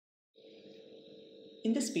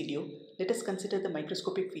In this video, let us consider the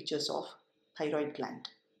microscopic features of thyroid gland.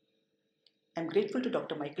 I am grateful to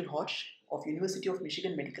Dr. Michael Horsch of University of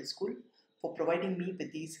Michigan Medical School for providing me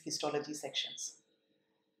with these histology sections.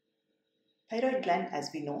 Thyroid gland, as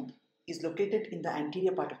we know, is located in the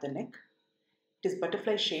anterior part of the neck. It is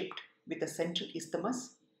butterfly shaped with a central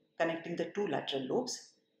isthmus connecting the two lateral lobes.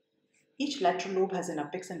 Each lateral lobe has an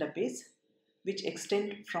apex and a base which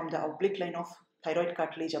extend from the oblique line of thyroid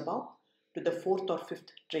cartilage above to the fourth or fifth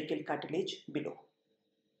tracheal cartilage below.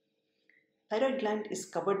 Thyroid gland is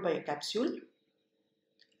covered by a capsule,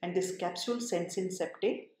 and this capsule sends in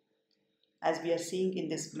septae, as we are seeing in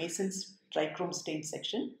this Mason's trichrome stain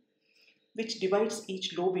section, which divides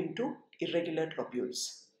each lobe into irregular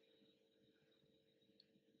lobules.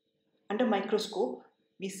 Under microscope,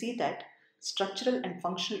 we see that structural and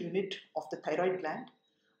functional unit of the thyroid gland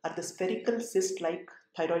are the spherical cyst-like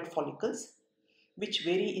thyroid follicles, which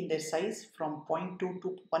vary in their size from 0.2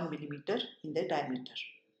 to 1 millimeter in their diameter.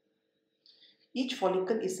 Each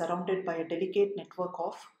follicle is surrounded by a delicate network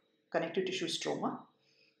of connective tissue stroma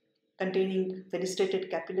containing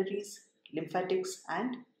fenestrated capillaries, lymphatics,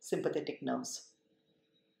 and sympathetic nerves.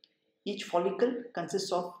 Each follicle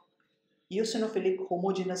consists of eosinophilic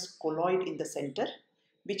homogeneous colloid in the center,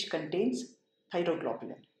 which contains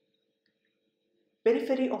thyroglobulin.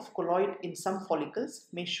 Periphery of colloid in some follicles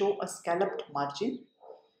may show a scalloped margin.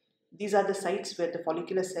 These are the sites where the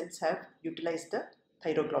follicular cells have utilized the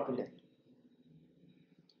thyroglobulin.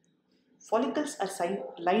 Follicles are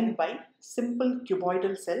lined by simple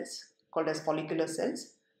cuboidal cells called as follicular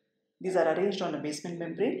cells. These are arranged on a basement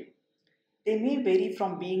membrane. They may vary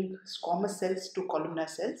from being squamous cells to columnar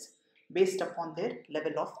cells based upon their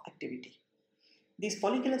level of activity. These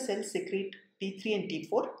follicular cells secrete T3 and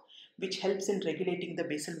T4, which helps in regulating the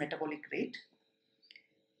basal metabolic rate.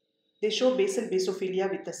 They show basal basophilia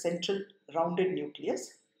with a central rounded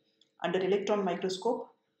nucleus. Under electron microscope,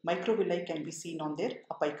 microvilli can be seen on their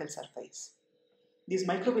apical surface. These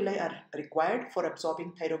microvilli are required for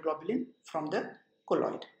absorbing thyroglobulin from the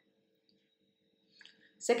colloid.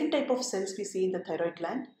 Second type of cells we see in the thyroid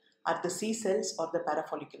gland are the C cells or the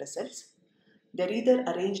parafollicular cells. They are either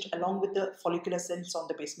arranged along with the follicular cells on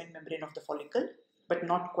the basement membrane of the follicle, but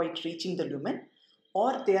not quite reaching the lumen,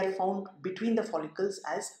 or they are found between the follicles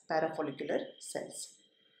as parafollicular cells.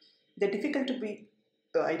 They are difficult to be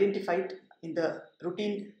identified in the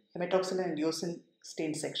routine hematoxylin and eosin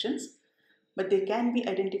stain sections, but they can be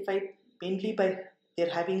identified mainly by their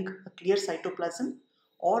having a clear cytoplasm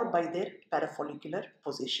or by their parafollicular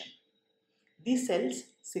position. These cells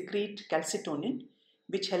secrete calcitonin,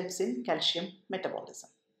 which helps in calcium metabolism.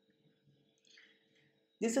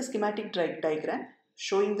 This is a schematic diagram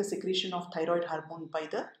showing the secretion of thyroid hormone by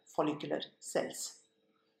the follicular cells.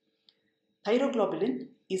 Thyroglobulin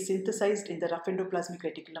is synthesized in the rough endoplasmic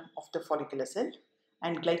reticulum of the follicular cell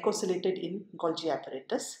and glycosylated in Golgi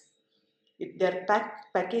apparatus. They are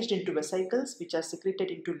packaged into vesicles which are secreted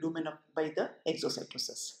into lumen by the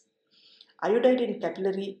exocytosis. Iodide in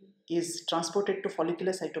capillary is transported to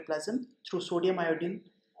follicular cytoplasm through sodium iodine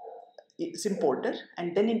symporter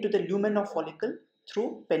and then into the lumen of follicle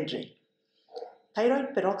through pen-drain.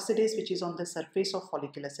 Thyroid peroxidase, which is on the surface of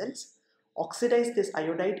follicular cells, oxidize this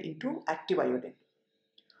iodide into active iodine.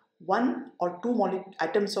 One or two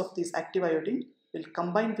atoms of this active iodine will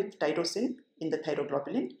combine with tyrosine in the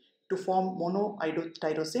thyroglobulin to form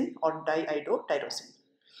monoiodotyrosine or diiodotyrosine.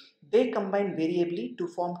 They combine variably to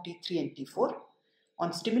form T3 and T4.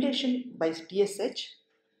 On stimulation by TSH,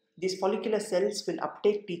 these follicular cells will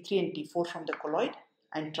uptake T3 and T4 from the colloid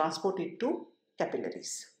and transport it to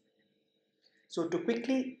capillaries. So to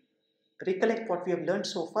quickly recollect what we have learned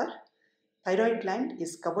so far, thyroid gland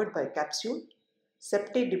is covered by a capsule.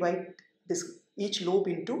 Septae divide each lobe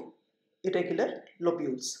into irregular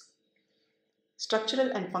lobules.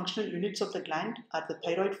 Structural and functional units of the gland are the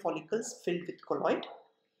thyroid follicles filled with colloid.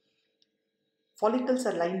 Follicles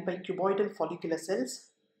are lined by cuboidal follicular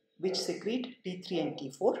cells which secrete T3 and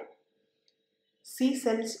T4. C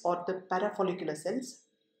cells or the parafollicular cells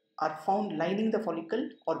are found lining the follicle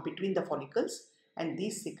or between the follicles, and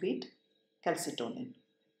these secrete calcitonin.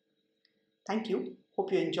 Thank you.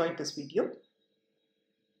 Hope you enjoyed this video.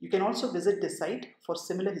 You can also visit this site for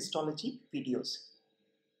similar histology videos.